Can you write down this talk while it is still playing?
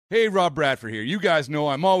Hey, Rob Bradford here. You guys know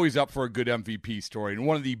I'm always up for a good MVP story, and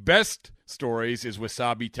one of the best stories is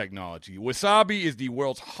Wasabi Technology. Wasabi is the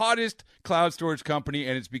world's hottest cloud storage company,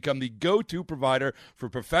 and it's become the go-to provider for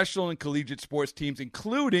professional and collegiate sports teams,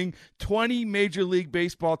 including 20 Major League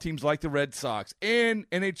Baseball teams like the Red Sox and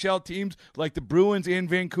NHL teams like the Bruins and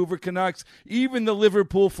Vancouver Canucks. Even the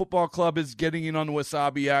Liverpool Football Club is getting in on the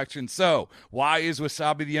Wasabi action. So, why is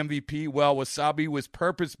Wasabi the MVP? Well, Wasabi was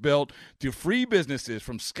purpose-built to free businesses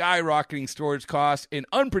from skyrocketing storage costs and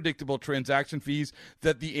unpredictable transaction fees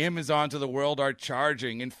that the Amazons of the world are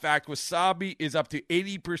charging. In fact, Wasabi is up to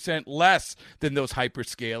 80% less than those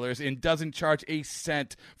hyperscalers and doesn't charge a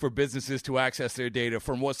cent for businesses to access their data.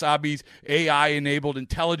 From Wasabi's AI-enabled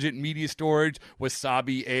intelligent media storage,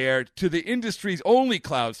 Wasabi Air, to the industry's only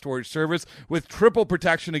cloud storage service with triple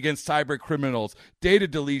protection against cyber criminals, data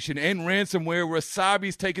deletion, and ransomware,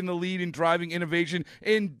 Wasabi's taken the lead in driving innovation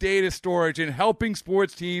in data storage and helping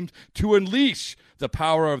sports teams to unleash the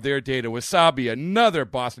power of their data. Wasabi, another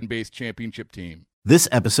Boston-based championship team. This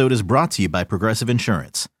episode is brought to you by Progressive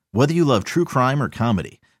Insurance. Whether you love true crime or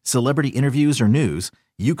comedy, celebrity interviews or news,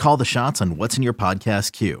 you call the shots on what's in your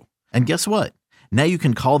podcast queue. And guess what? Now you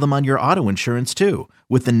can call them on your auto insurance too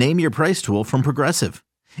with the Name Your Price tool from Progressive.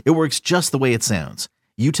 It works just the way it sounds.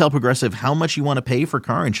 You tell Progressive how much you want to pay for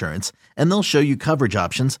car insurance, and they'll show you coverage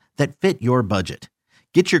options that fit your budget.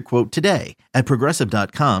 Get your quote today at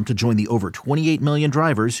Progressive.com to join the over 28 million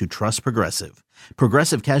drivers who trust Progressive.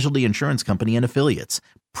 Progressive Casualty Insurance Company and Affiliates.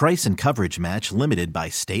 Price and coverage match limited by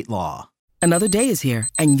state law. Another day is here,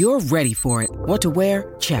 and you're ready for it. What to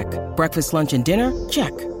wear? Check. Breakfast, lunch, and dinner?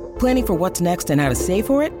 Check. Planning for what's next and how to save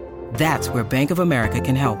for it? That's where Bank of America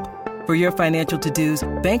can help. For your financial to-dos,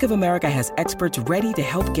 Bank of America has experts ready to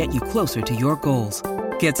help get you closer to your goals.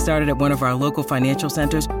 Get started at one of our local financial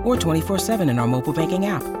centers or 24/7 in our mobile banking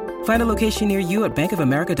app. Find a location near you at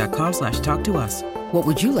bankofamerica.com/talktous. What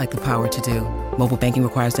would you like the power to do? Mobile banking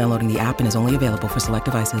requires downloading the app and is only available for select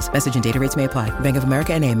devices. Message and data rates may apply. Bank of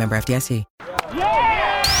America N.A., member FDIC.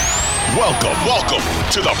 Welcome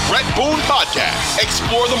to the Bret Boone Podcast.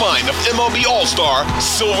 Explore the mind of MLB All-Star,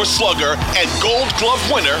 Silver Slugger, and Gold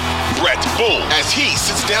Glove winner, Bret Boone, as he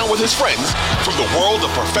sits down with his friends from the world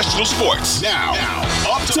of professional sports. Now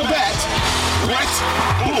up to bat, Bret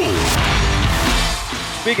Boone.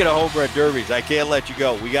 Speaking of home run derbies, I can't let you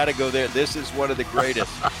go. We got to go there. This is one of the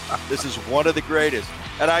greatest. This is one of the greatest.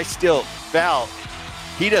 And Val,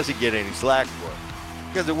 he doesn't get any slack for it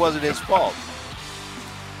because it wasn't his fault.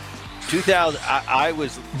 2000, I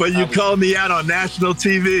was. But you called me out on national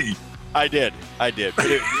TV. I did.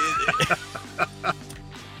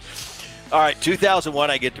 All right,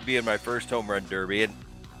 2001, I get to be in my first home run derby, and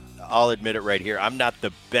I'll admit it right here. I'm not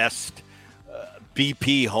the best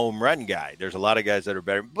BP home run guy. There's a lot of guys that are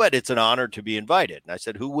better, but it's an honor to be invited. And I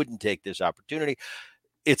said, who wouldn't take this opportunity?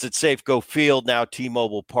 It's at Safeco Field now,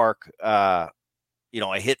 T-Mobile Park. I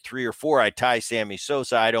hit 3 or 4. I tie Sammy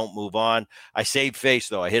Sosa. I don't move on. I save face,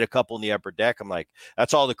 though. I hit a couple in the upper deck. I'm like,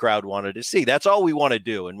 that's all the crowd wanted to see. That's all we want to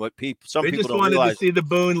do. And what some people don't realize. They just wanted to see the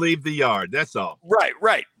Boone leave the yard. That's all.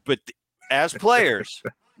 Right. But as players,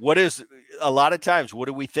 a lot of times, what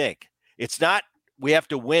do we think? It's not we have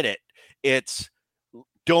to win it. It's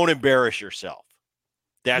don't embarrass yourself.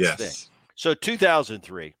 That's the thing. So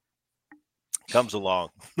 2003 comes along.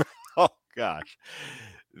 Oh, gosh.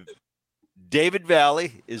 David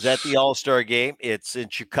Valley is at the All-Star game. It's in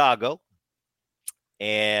Chicago.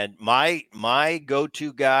 And my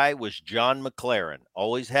go-to guy was John McLaren.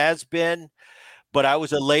 Always has been. But I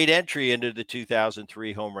was a late entry into the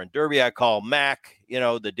 2003 Home Run Derby. I call Mac,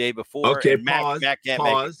 the day before. Okay, Mac can't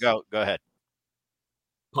make it. Go ahead.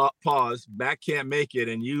 Pause. Mac can't make it.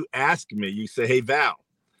 And you ask me, you say, hey, Val.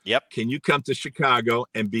 Yep. Can you come to Chicago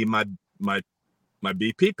and be my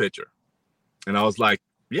BP pitcher? And I was like,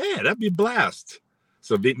 yeah, that'd be a blast.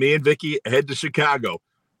 So me and Vicky head to Chicago.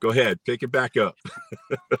 Go ahead, pick it back up.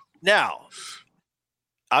 Now,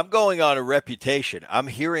 I'm going on a reputation. I'm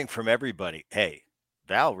hearing from everybody, hey,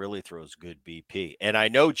 Val really throws good BP. And I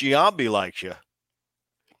know Giambi likes you.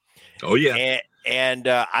 Oh, yeah. And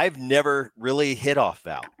I've never really hit off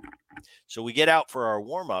Val. So we get out for our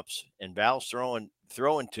warm-ups, and Val's throwing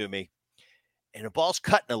to me, and the ball's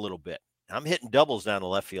cutting a little bit. I'm hitting doubles down the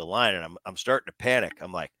left field line, and I'm starting to panic.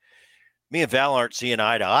 I'm like, me and Val aren't seeing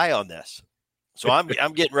eye to eye on this. So I'm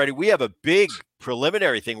getting ready. We have a big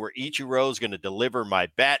preliminary thing where Ichiro is going to deliver my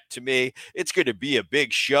bat to me. It's going to be a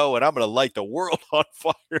big show, and I'm going to light the world on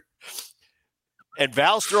fire. And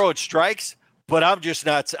Val's throwing strikes, but I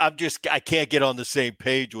can't get on the same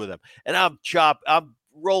page with him. And I'm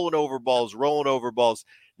rolling over balls.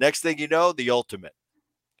 Next thing you know, the ultimate.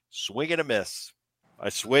 Swing and a miss. I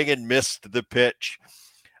swing and missed the pitch.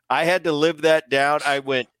 I had to live that down. I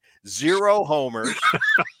went 0 homers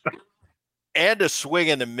and a swing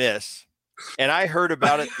and a miss. And I heard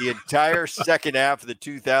about it the entire second half of the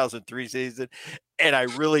 2003 season. And I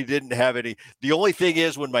really didn't have any. The only thing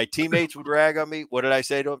is, when my teammates would rag on me, what did I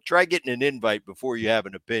say to them? Try getting an invite before you have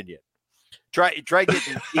an opinion. Try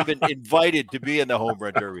getting even invited to be in the home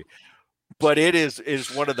run derby. But it is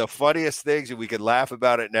one of the funniest things, and we can laugh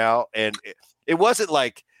about it now. And it wasn't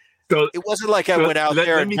like I went out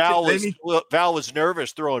there and Val was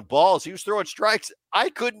nervous throwing balls. He was throwing strikes. I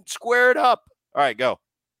couldn't square it up. All right, go.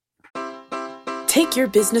 Take your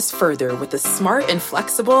business further with the smart and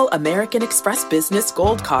flexible American Express Business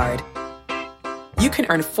Gold Card. You can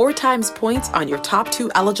earn 4 times points on your top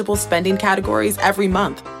 2 eligible spending categories every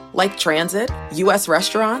month, like transit, U.S.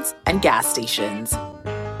 restaurants, and gas stations.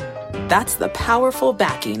 That's the powerful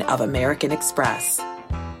backing of American Express.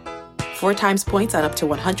 4 times points on up to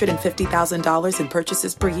 $150,000 in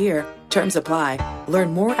purchases per year. Terms apply.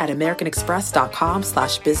 Learn more at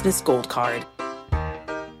americanexpress.com/businessgoldcard.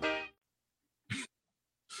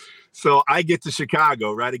 So I get to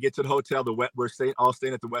Chicago, right? I get to the hotel. We're all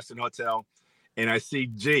staying at the Westin Hotel, and I see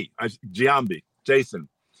Giambi, Jason.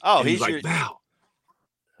 Oh, he's like, Val,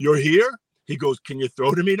 you're here? He goes, can you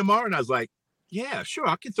throw to me tomorrow? And I was like, yeah, sure.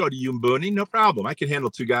 I can throw to you and Booney. No problem. I can handle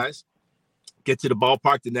 2 guys. Get to the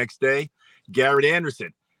ballpark the next day. Garrett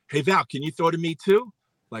Anderson. Hey, Val, can you throw to me too?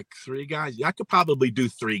 Like 3 guys? Yeah, I could probably do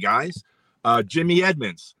 3 guys. Jimmy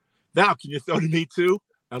Edmonds. Val, can you throw to me too?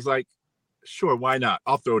 I was like, sure, why not?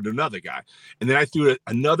 I'll throw to another guy. And then I threw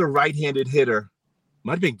another right-handed hitter.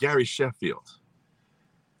 Might have been Gary Sheffield.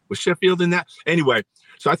 Was Sheffield in that? Anyway,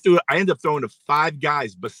 so I ended up throwing to 5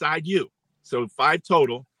 guys beside you. So 5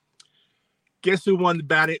 total. Guess who won the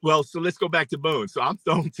batting? Well, so let's go back to Boone. So I'm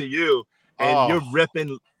throwing to you, and you're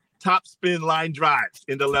ripping top spin line drives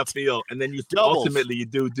into left field. And then ultimately you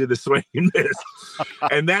do the swing and miss.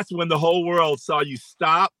 And that's when the whole world saw you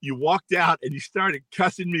stop. You walked out and you started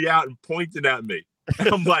cussing me out and pointing at me. And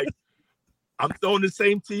I'm like, I'm throwing the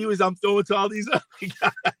same to you as I'm throwing to all these other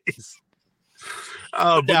guys.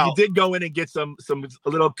 But you did go in and get a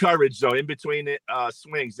little courage though in between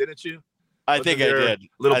swings, didn't you? I think I did.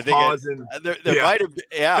 Little pause and there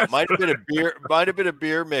might have been a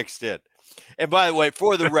beer mixed in. And by the way,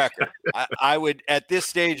 for the record, I would at this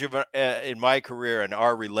stage of in my career and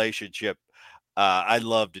our relationship, I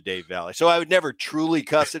loved Dave Valley, so I would never truly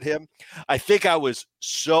cuss at him. I think it was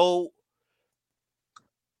such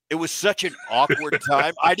an awkward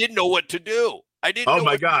time. I didn't know what to do. I didn't. Oh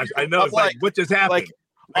my gosh, I know. It's like what just happened? Like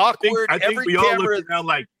awkward. I think we all looked around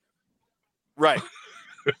like right.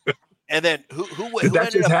 And then who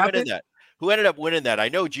ended up winning that? Who ended up winning that? I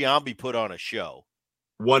know Giambi put on a show.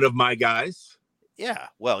 One of my guys. Yeah.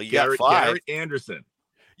 Well, you got 5. Garrett Anderson.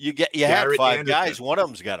 You had 5 Anderson. Guys. One of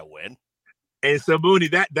them's got to win. And so, Mooney,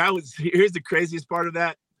 that was, here's the craziest part of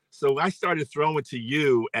that. So I started throwing to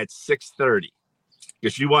you at 6:30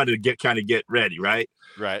 because you wanted to get ready, right?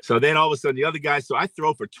 Right. So then all of a sudden the other guy, so I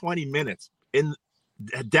throw for 20 minutes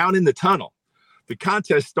down in the tunnel. The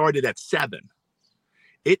contest started at 7.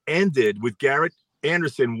 It ended with Garrett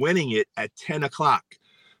Anderson winning it at 10 o'clock.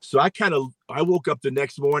 So I woke up the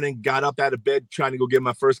next morning, got up out of bed, trying to go get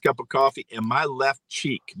my first cup of coffee, and my left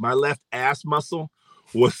cheek, my left ass muscle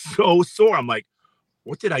was so sore. I'm like,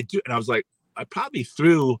 what did I do? And I was like, I probably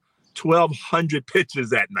threw 1,200 pitches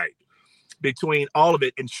that night between all of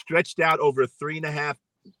it and stretched out over a 3.5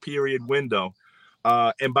 period window.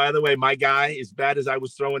 And by the way, my guy, as bad as I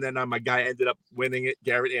was throwing that night, my guy ended up winning it,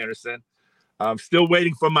 Garrett Anderson. I'm still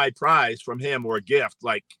waiting for my prize from him or a gift.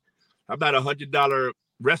 Like, how about $100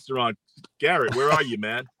 restaurant? Garrett, where are you,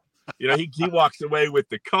 man? You know, he walks away with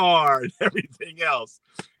the car and everything else.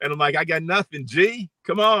 And I'm like, I got nothing, G.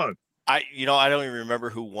 Come on. I don't even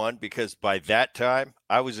remember who won because by that time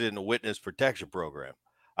I was in the witness protection program.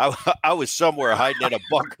 I was somewhere hiding in a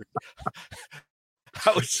bunker.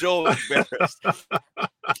 I was so embarrassed.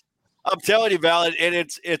 I'm telling you, Val, and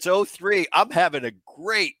it's 03. I'm having a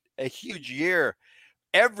huge year.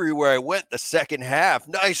 Everywhere I went the second half.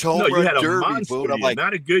 Nice home run derby, Boone. I'm like,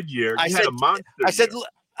 not a good year. You had a monster.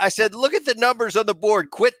 I said, look at the numbers on the board.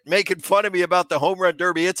 Quit making fun of me about the home run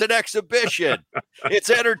derby. It's an exhibition. It's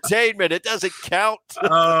entertainment. It doesn't count.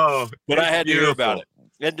 Oh, but I had to hear about it,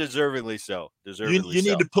 and deservingly so. You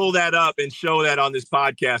need to pull that up and show that on this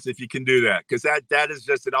podcast if you can do that, because that is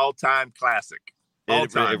just an all-time classic.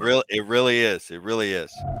 It really is. It really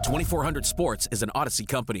is. 2400 Sports is an Odyssey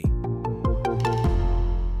company.